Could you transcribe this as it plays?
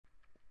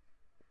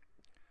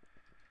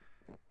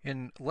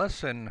In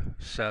lesson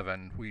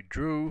 7, we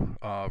drew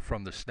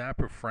from the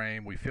snapper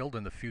frame, we filled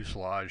in the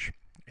fuselage,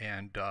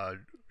 and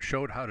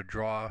showed how to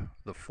draw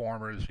the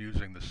formers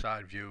using the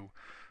side view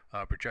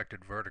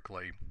projected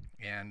vertically.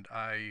 And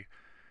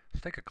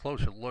let's take a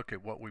closer look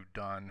at what we've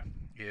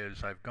done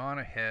is I've gone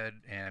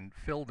ahead and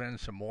filled in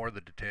some more of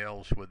the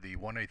details with the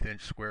 1/8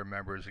 inch square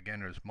members,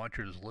 again as much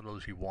or as little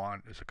as you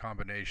want. It's a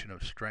combination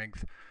of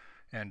strength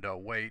and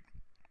weight.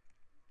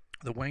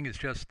 The wing is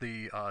just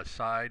the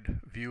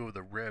side view of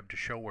the rib to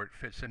show where it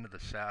fits into the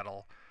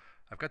saddle.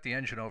 I've got the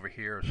engine over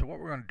here, so what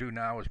we're going to do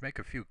now is make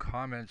a few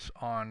comments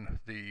on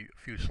the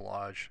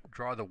fuselage,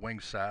 draw the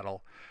wing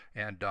saddle,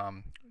 and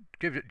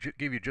give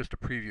you just a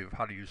preview of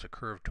how to use the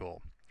curve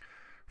tool.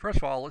 First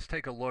of all, let's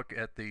take a look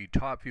at the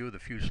top view of the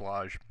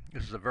fuselage.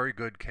 This is a very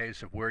good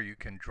case of where you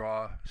can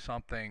draw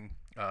something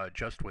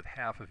just with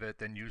half of it,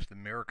 then use the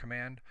mirror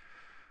command.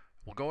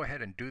 We'll go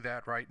ahead and do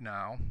that right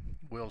now.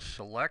 We'll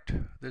select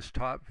this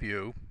top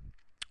view.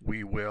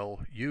 We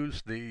will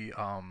use the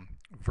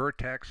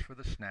vertex for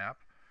the snap.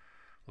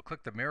 We'll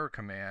click the mirror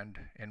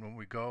command, and when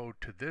we go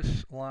to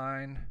this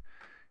line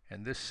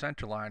and this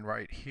center line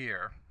right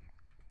here,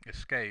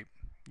 escape,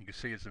 you can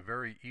see it's a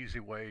very easy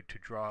way to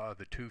draw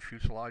the two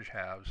fuselage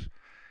halves.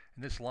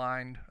 And this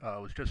line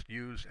was just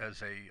used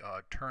as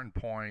a turn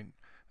point.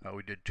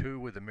 We did 2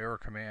 with the mirror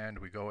command.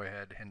 We go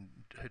ahead and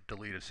hit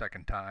delete a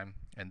second time,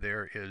 and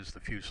there is the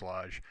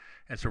fuselage.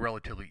 And it's a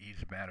relatively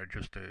easy matter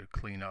just to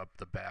clean up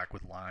the back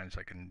with lines.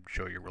 I can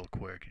show you real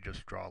quick. You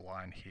just draw a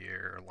line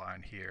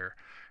here,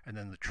 and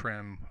then the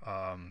trim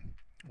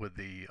with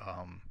the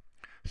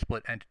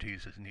split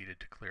entities is needed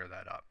to clear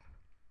that up.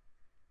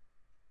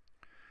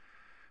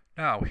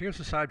 Now, here's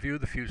the side view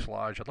of the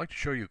fuselage. I'd like to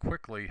show you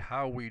quickly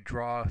how we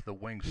draw the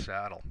wing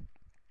saddle.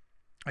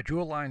 I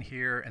drew a line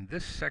here, and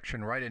this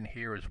section right in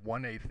here is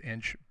 1/8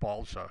 inch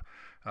balsa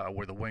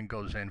where the wing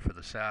goes in for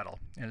the saddle.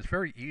 And it's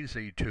very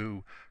easy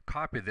to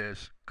copy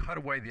this, cut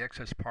away the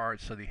excess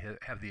parts so that you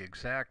have the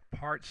exact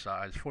part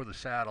size for the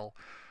saddle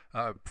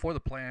for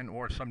the plan,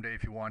 or someday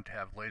if you want to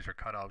have laser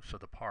cutouts of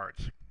the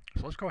parts.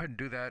 So let's go ahead and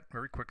do that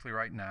very quickly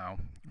right now.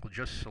 We'll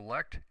just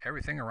select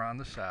everything around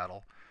the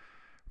saddle.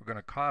 We're going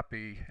to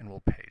copy and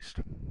we'll paste.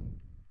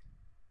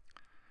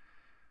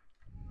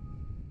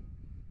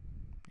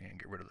 And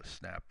get rid of the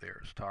snap there.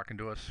 It's talking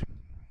to us.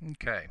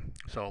 Okay,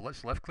 so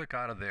let's left click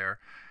out of there.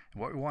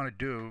 And what we want to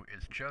do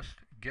is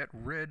just get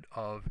rid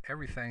of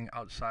everything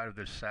outside of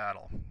this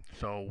saddle.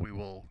 So we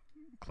will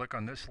click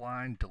on this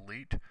line,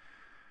 delete,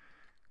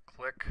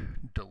 click,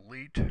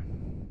 delete,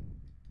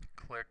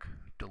 click,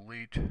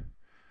 delete,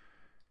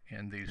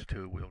 and these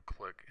two we'll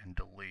click and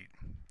delete.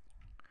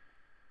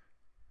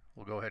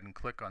 We'll go ahead and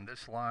click on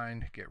this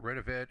line, get rid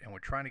of it, and we're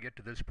trying to get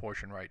to this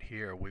portion right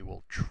here. We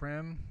will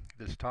trim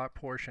this top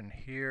portion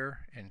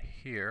here and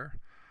here,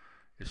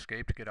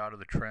 escape to get out of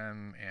the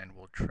trim, and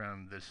we'll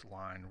trim this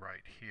line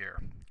right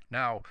here.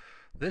 Now,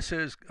 this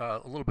is a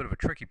little bit of a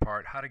tricky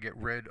part, how to get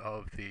rid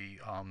of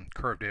the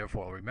curved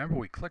airfoil. Remember,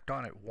 we clicked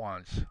on it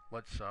once.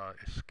 Let's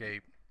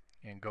escape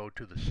and go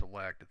to the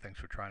select, the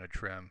things we're trying to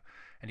trim.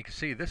 And you can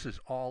see this is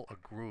all a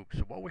group.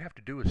 So what we have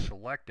to do is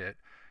select it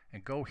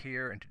and go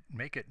here, and to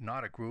make it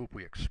not a group,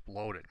 we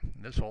explode it.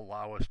 And this will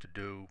allow us to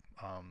do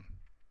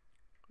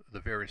the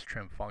various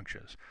trim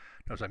functions.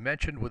 Now, as I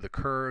mentioned with the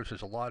curves,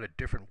 there's a lot of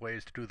different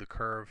ways to do the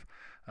curve.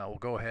 We'll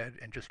go ahead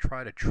and just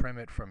try to trim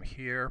it from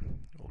here.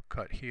 We'll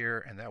cut here,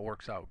 and that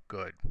works out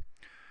good.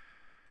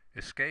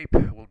 Escape,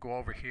 we'll go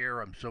over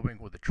here. I'm zooming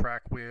with the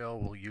track wheel.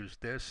 We'll use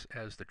this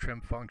as the trim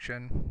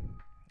function,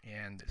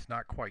 and it's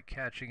not quite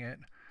catching it.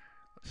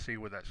 Let's see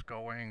where that's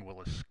going.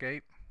 We'll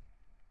escape.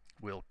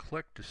 We'll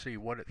click to see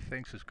what it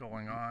thinks is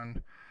going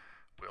on.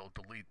 We'll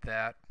delete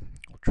that.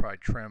 We'll try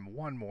trim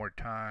one more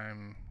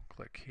time.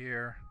 Click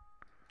here.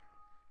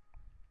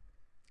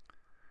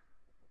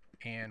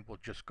 And we'll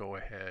just go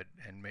ahead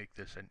and make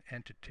this an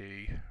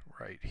entity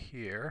right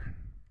here.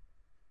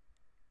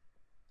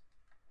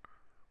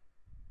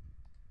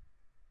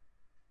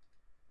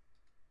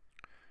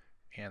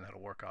 And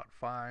that'll work out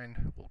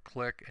fine. We'll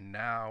click, and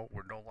now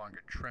we're no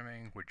longer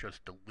trimming, we're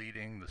just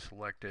deleting the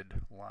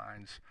selected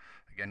lines.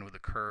 Again, with the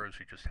curves,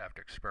 you just have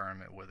to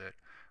experiment with it.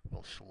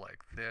 We'll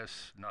select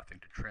this, nothing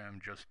to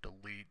trim, just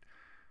delete,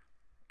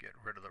 get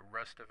rid of the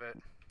rest of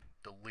it,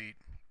 delete.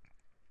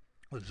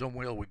 With the zoom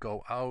wheel, we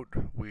go out,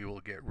 we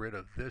will get rid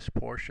of this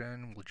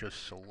portion, we'll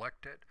just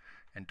select it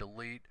and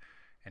delete.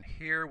 And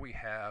here we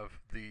have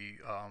the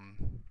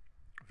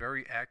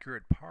very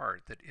accurate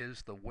part that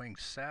is the wing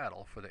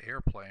saddle for the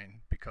airplane,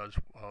 because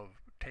of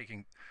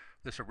taking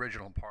this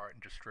original part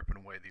and just stripping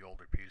away the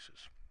older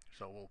pieces.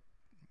 So we'll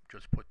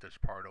just put this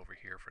part over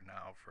here for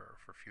now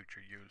for future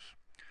use.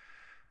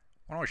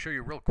 What I want to show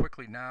you real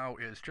quickly now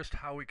is just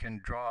how we can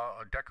draw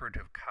a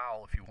decorative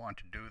cowl if you want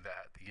to do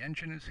that. The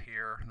engine is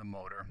here, the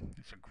motor.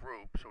 It's a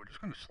group, so we're just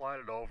going to slide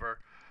it over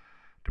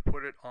to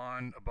put it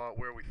on about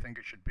where we think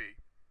it should be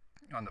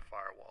on the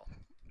firewall.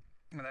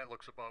 And that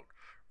looks about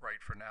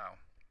right for now.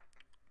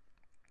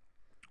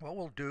 What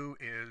we'll do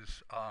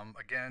is,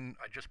 again,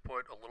 I just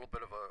put a little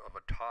bit of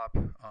a top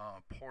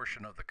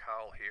portion of the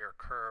cowl here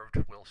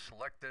curved, we'll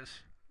select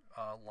this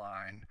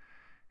line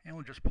and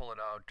we'll just pull it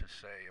out to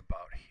say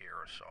about here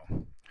or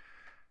so.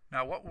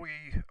 Now what we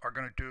are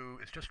going to do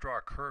is just draw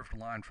a curved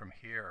line from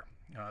here.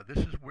 This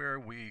is where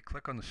we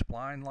click on the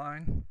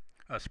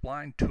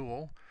spline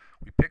tool,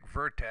 we pick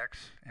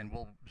vertex, and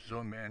we'll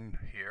zoom in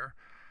here.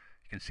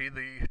 You can see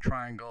the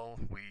triangle.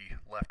 We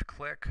left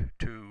click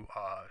to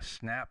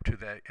snap to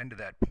the end of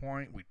that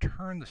point. We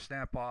turn the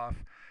snap off.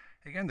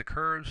 Again, the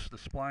curves, the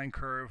spline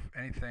curve,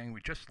 anything,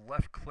 we just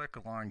left click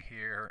along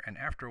here, and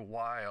after a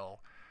while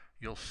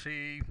you'll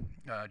see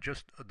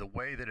just the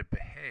way that it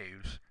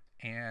behaves,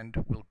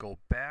 and we'll go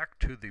back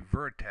to the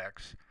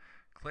vertex,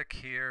 click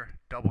here,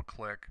 double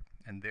click,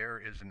 and there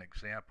is an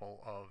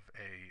example of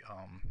a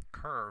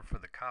curve for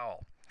the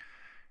cowl.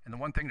 And the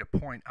one thing to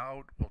point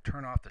out, we'll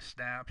turn off the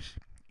snaps.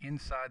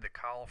 Inside the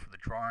cowl for the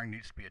drawing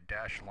needs to be a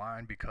dashed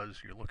line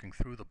because you're looking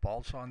through the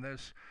bolts on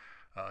this.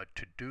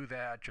 To do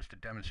that, just a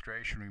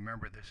demonstration,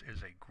 remember this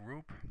is a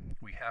group.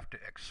 We have to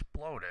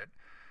explode it.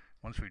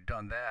 Once we've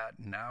done that,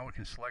 now we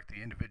can select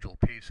the individual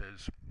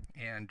pieces,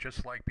 and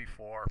just like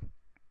before,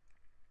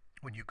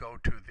 when you go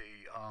to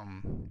the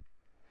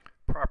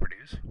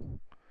properties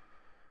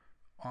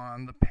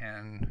on the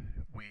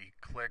pen, we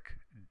click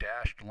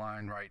dashed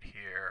line right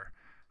here.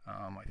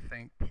 I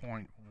think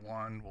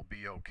 0.1 will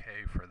be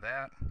okay for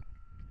that,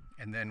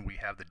 and then we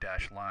have the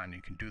dashed line.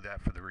 You can do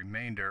that for the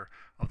remainder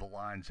of the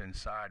lines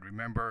inside.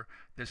 Remember,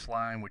 this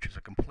line, which is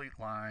a complete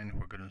line,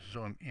 we're going to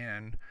zoom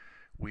in.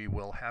 We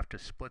will have to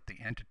split the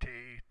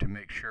entity to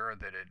make sure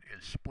that it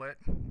is split,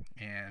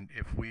 and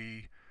if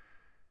we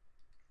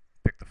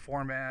pick the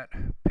format,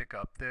 pick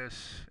up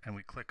this, and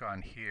we click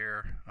on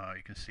here,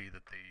 you can see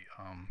that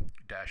the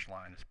dashed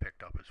line is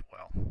picked up as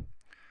well.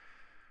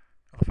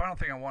 The final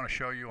thing I want to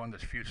show you on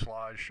this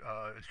fuselage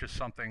is just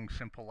something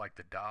simple like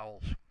the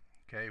dowels.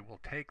 Okay, we'll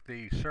take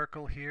the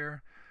circle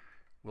here,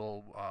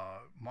 we'll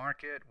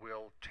mark it,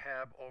 we'll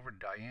tab over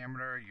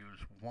diameter,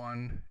 use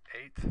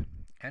 1/8,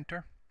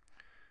 enter,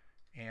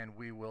 and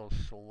we will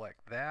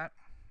select that.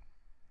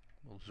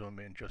 We'll zoom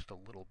in just a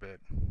little bit.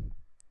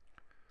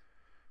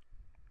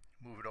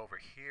 Move it over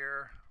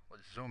here.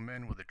 Let's zoom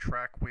in with a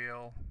track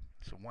wheel.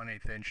 It's a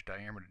 1/8 inch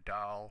diameter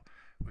dowel.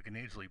 We can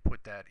easily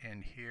put that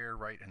in here,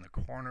 right in the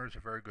corner is a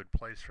very good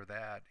place for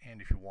that.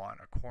 And if you want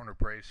a corner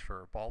brace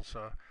for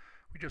balsa,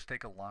 we just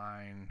take a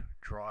line,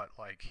 draw it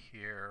like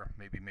here,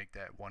 maybe make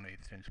that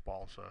 1/8 inch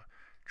balsa,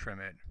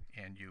 trim it,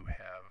 and you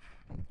have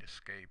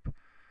escape,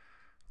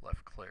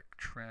 left click,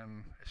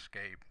 trim,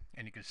 escape,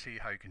 and you can see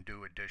how you can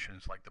do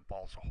additions like the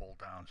balsa hold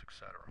downs,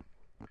 etc.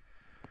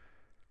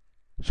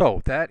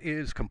 So that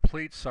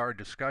completes our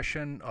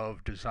discussion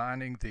of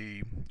designing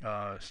the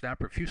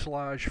snapper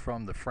fuselage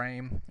from the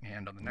frame,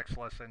 and on the next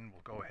lesson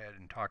we'll go ahead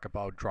and talk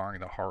about drawing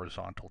the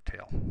horizontal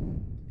tail.